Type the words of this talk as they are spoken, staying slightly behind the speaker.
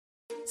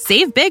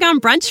Save big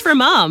on brunch for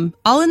mom,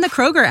 all in the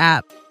Kroger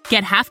app.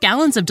 Get half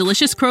gallons of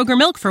delicious Kroger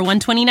milk for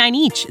 $1.29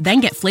 each.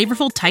 Then get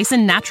flavorful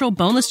Tyson natural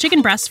boneless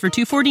chicken breasts for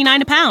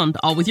 $2.49 a pound,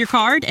 all with your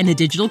card and a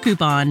digital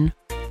coupon.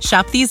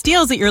 Shop these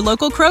deals at your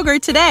local Kroger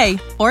today,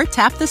 or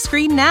tap the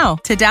screen now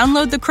to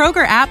download the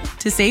Kroger app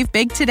to save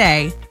big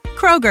today.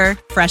 Kroger,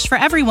 fresh for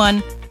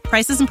everyone.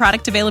 Prices and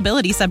product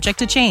availability subject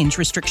to change.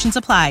 Restrictions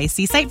apply.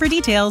 See site for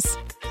details.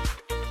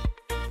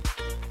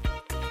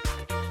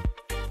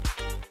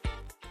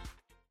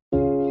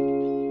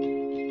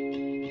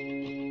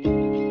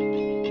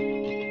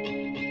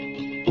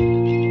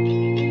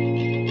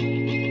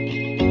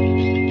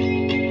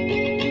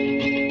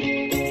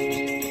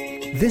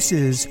 This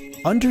is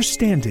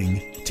Understanding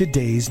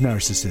Today's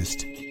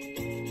Narcissist.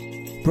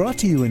 Brought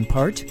to you in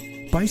part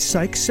by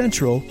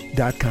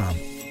PsychCentral.com.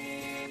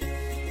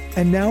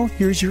 And now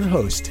here's your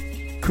host,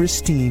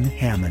 Christine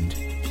Hammond.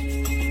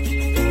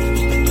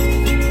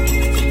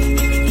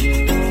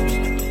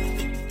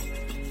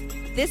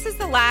 This is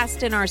the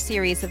last in our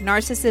series of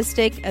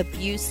narcissistic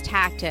abuse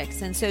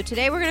tactics. And so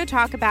today we're going to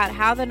talk about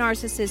how the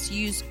narcissists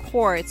use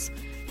courts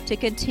to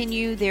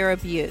continue their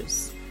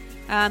abuse.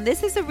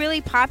 This is a really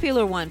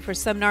popular one for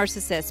some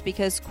narcissists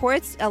because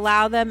courts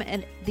allow them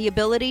the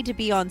ability to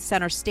be on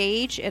center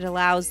stage. It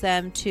allows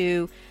them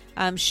to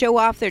show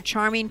off their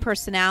charming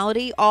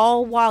personality,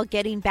 all while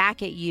getting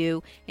back at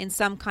you in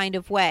some kind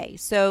of way.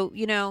 So,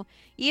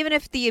 even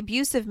if the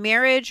abusive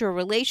marriage or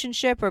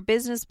relationship or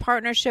business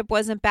partnership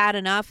wasn't bad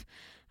enough,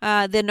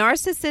 the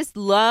narcissist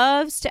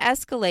loves to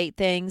escalate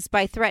things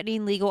by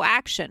threatening legal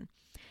action.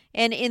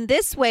 And in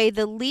this way,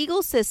 the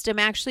legal system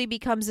actually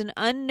becomes an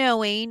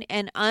unknowing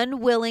and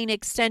unwilling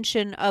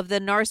extension of the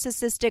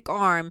narcissistic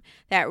arm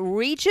that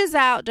reaches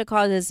out to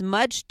cause as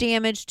much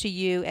damage to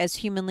you as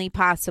humanly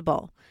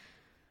possible.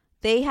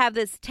 They have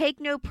this take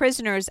no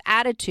prisoners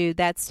attitude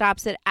that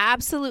stops at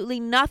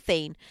absolutely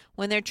nothing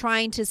when they're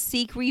trying to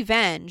seek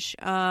revenge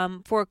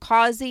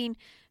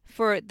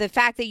for the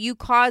fact that you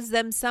caused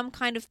them some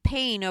kind of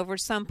pain over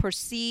some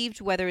perceived,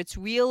 whether it's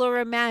real or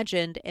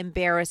imagined,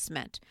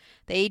 embarrassment.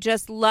 They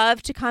just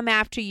love to come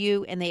after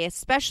you, and they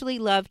especially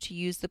love to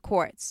use the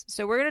courts.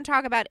 So we're going to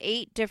talk about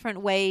 8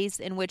 different ways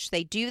in which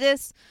they do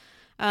this.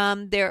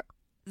 There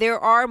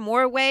are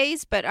more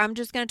ways, but I'm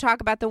just going to talk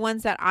about the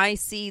ones that I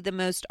see the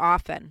most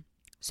often.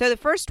 So the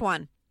first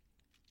one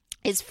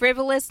is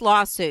frivolous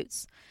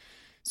lawsuits.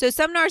 So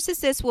some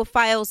narcissists will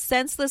file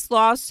senseless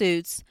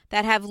lawsuits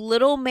that have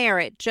little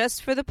merit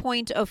just for the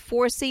point of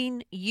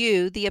forcing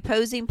you, the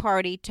opposing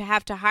party, to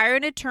have to hire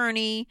an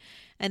attorney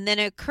and then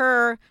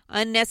incur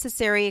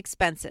unnecessary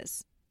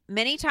expenses.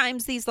 Many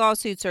times these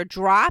lawsuits are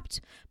dropped,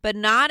 but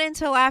not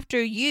until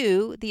after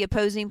you, the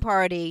opposing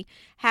party,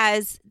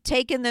 has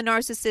taken the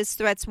narcissist's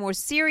threats more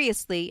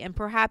seriously and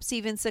perhaps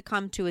even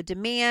succumbed to a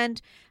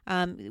demand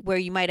where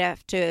you might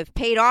have to have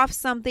paid off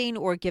something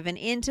or given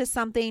in to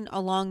something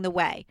along the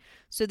way.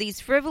 So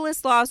these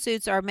frivolous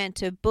lawsuits are meant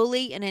to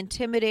bully and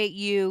intimidate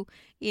you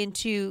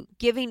into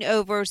giving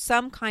over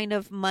some kind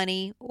of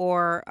money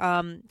or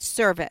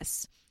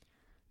service.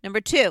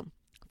 Number 2,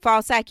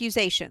 false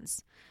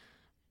accusations.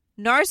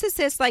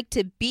 Narcissists like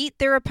to beat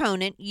their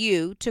opponent,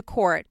 you, to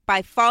court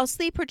by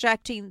falsely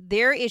projecting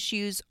their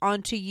issues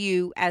onto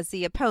you as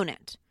the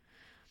opponent.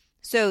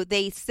 So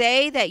they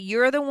say that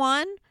you're the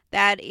one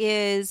that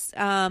is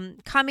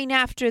coming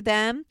after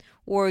them,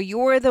 or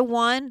you're the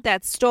one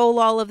that stole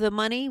all of the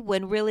money,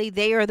 when really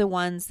they are the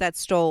ones that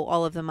stole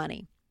all of the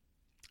money.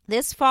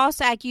 This false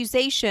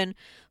accusation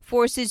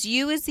forces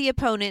you as the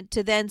opponent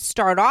to then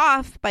start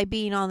off by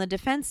being on the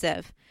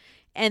defensive.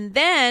 And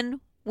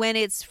then when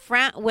it's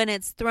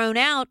thrown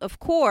out of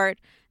court,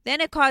 then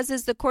it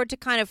causes the court to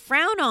kind of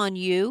frown on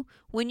you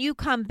when you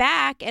come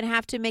back and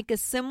have to make a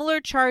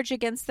similar charge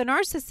against the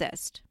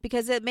narcissist,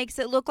 because it makes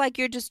it look like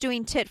you're just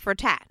doing tit for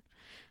tat.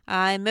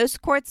 And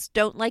most courts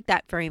don't like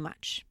that very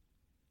much.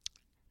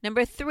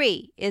 Number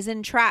 3 is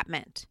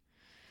entrapment.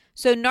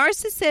 So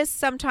narcissists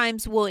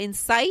sometimes will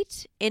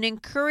incite and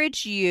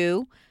encourage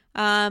you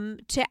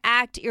to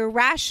act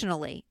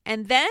irrationally,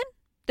 and then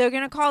they're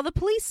going to call the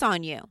police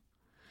on you.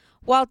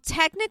 While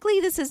technically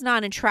this is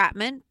not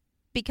entrapment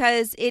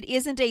because it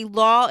isn't a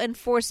law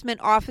enforcement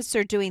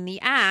officer doing the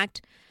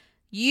act,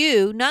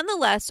 you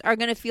nonetheless are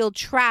going to feel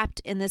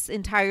trapped in this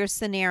entire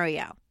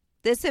scenario.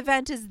 This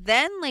event is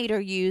then later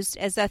used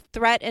as a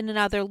threat in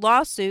another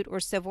lawsuit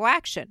or civil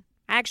action.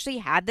 I actually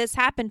had this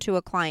happen to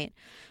a client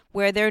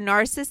where their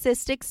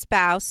narcissistic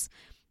spouse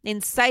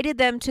incited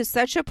them to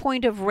such a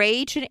point of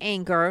rage and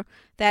anger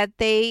that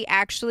they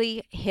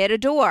actually hit a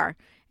door.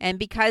 And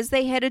because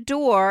they hit a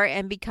door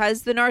and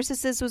because the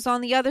narcissist was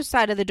on the other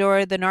side of the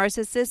door, the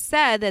narcissist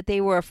said that they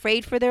were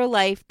afraid for their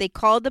life. They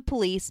called the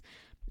police,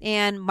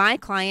 and my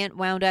client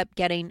wound up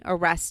getting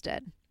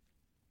arrested.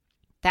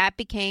 That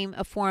became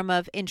a form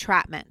of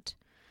entrapment.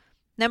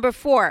 Number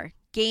 4,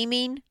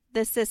 gaming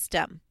the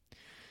system.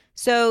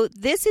 So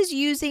this is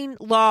using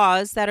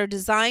laws that are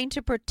designed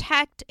to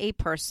protect a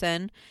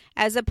person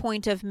as a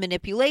point of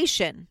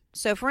manipulation.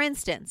 So for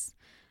instance,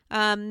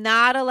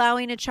 not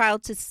allowing a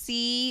child to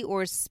see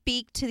or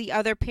speak to the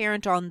other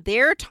parent on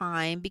their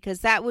time, because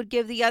that would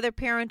give the other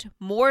parent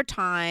more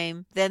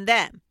time than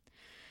them.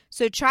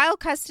 So child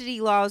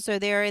custody laws are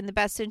there in the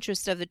best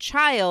interest of the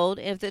child.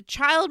 If the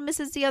child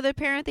misses the other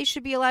parent, they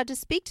should be allowed to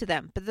speak to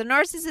them. But the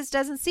narcissist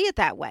doesn't see it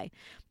that way.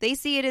 They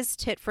see it as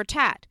tit for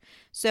tat.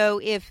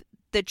 So if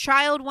the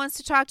child wants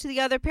to talk to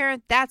the other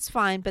parent, that's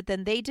fine. But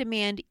then they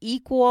demand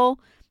equal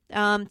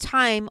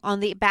time on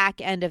the back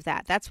end of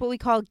that. That's what we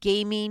call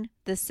gaming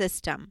the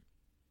system.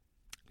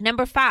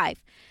 Number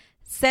 5,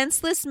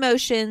 senseless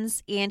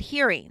motions and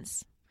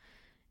hearings.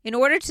 In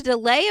order to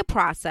delay a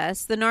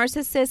process, the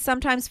narcissist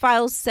sometimes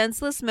files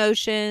senseless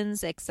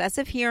motions,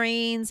 excessive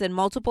hearings, and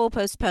multiple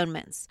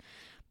postponements.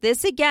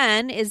 This,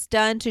 again, is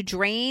done to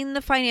drain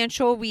the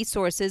financial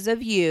resources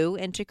of you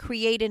and to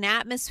create an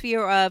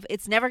atmosphere of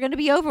it's never going to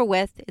be over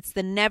with. It's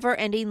the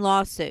never-ending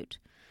lawsuit.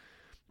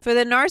 For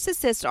the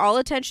narcissist, all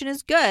attention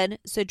is good,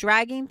 so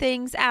dragging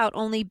things out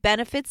only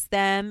benefits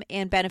them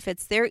and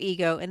benefits their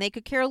ego, and they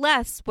could care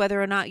less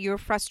whether or not you're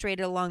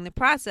frustrated along the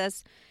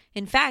process.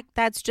 In fact,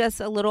 that's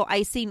just a little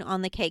icing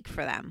on the cake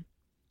for them.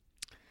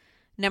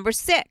 Number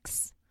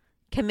 6,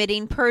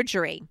 committing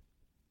perjury.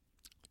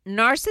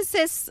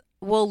 Narcissists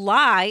will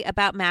lie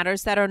about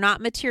matters that are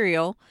not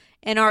material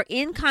and are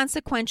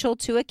inconsequential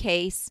to a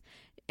case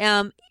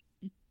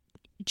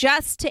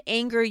just to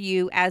anger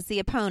you as the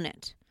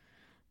opponent.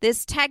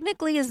 This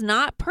technically is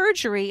not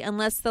perjury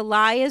unless the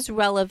lie is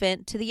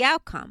relevant to the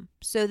outcome.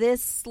 So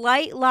this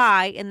slight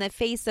lie in the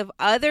face of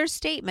other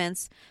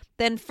statements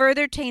then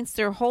further taints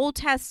their whole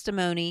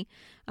testimony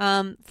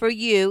for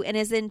you and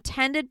is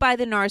intended by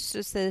the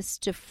narcissist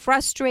to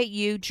frustrate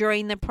you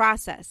during the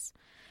process.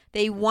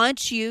 They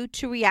want you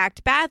to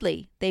react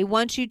badly. They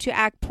want you to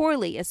act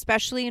poorly,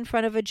 especially in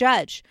front of a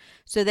judge.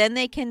 So then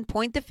they can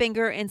point the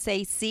finger and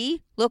say,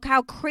 see, look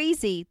how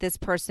crazy this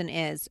person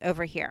is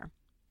over here.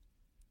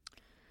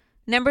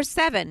 Number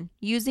 7,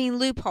 using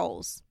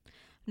loopholes.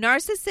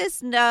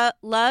 Narcissists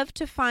love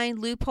to find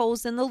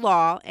loopholes in the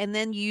law and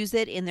then use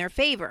it in their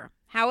favor.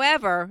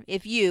 However,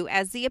 if you,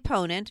 as the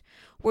opponent,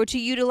 were to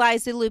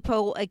utilize the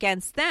loophole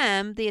against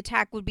them, the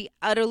attack would be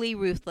utterly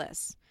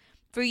ruthless.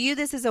 For you,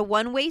 this is a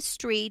one-way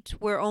street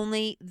where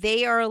only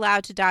they are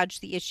allowed to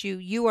dodge the issue.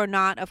 You are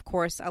not, of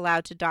course,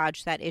 allowed to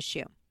dodge that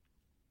issue.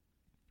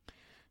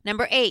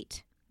 Number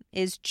 8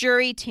 is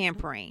jury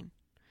tampering.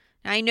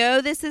 Now, I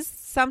know this is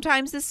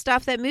sometimes the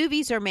stuff that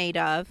movies are made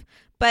of,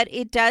 but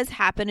it does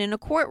happen in a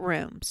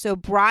courtroom. So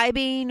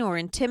bribing or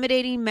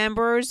intimidating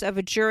members of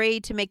a jury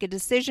to make a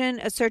decision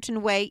a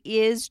certain way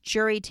is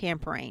jury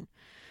tampering.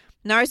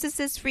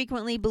 Narcissists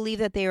frequently believe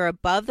that they are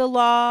above the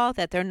law,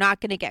 that they're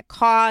not going to get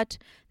caught,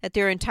 that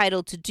they're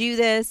entitled to do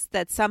this,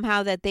 that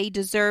somehow that they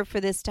deserve for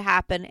this to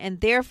happen,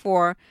 and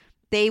therefore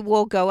they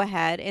will go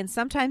ahead and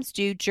sometimes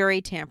do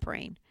jury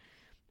tampering.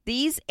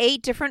 These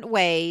 8 different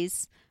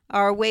ways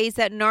are ways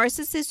that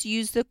narcissists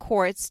use the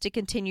courts to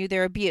continue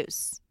their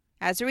abuse.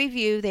 As a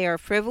review, they are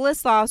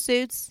frivolous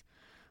lawsuits,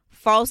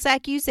 false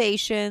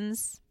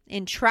accusations,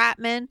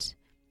 entrapment,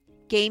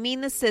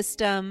 gaming the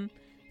system,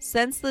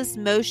 senseless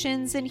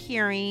motions and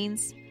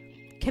hearings,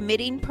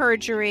 committing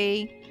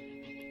perjury,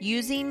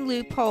 using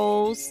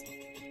loopholes,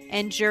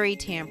 and jury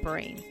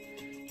tampering.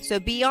 So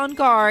be on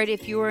guard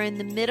if you are in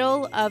the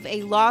middle of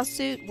a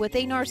lawsuit with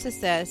a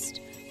narcissist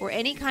or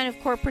any kind of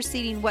court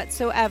proceeding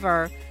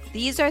whatsoever.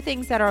 These are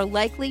things that are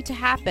likely to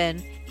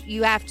happen.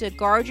 You have to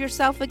guard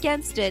yourself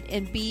against it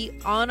and be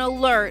on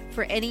alert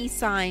for any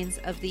signs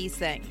of these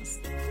things.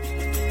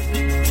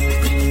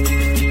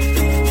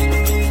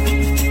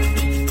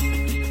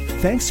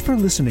 Thanks for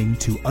listening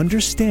to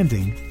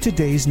Understanding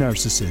Today's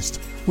Narcissist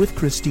with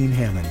Christine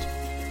Hammond.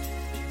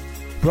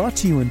 Brought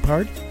to you in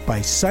part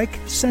by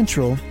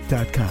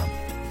PsychCentral.com.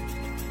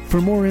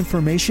 For more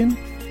information,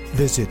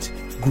 visit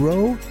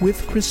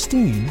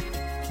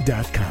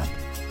GrowWithChristine.com.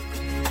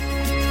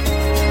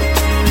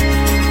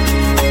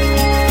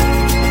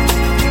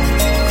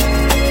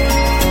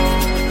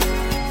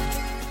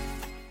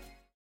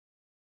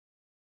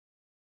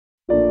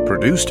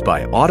 Produced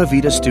by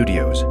Audavita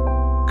Studios.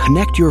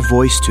 Connect your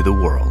voice to the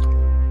world.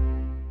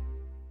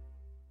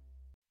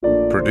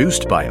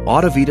 Produced by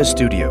Audavita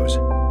Studios.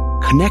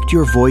 Connect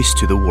your voice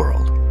to the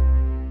world.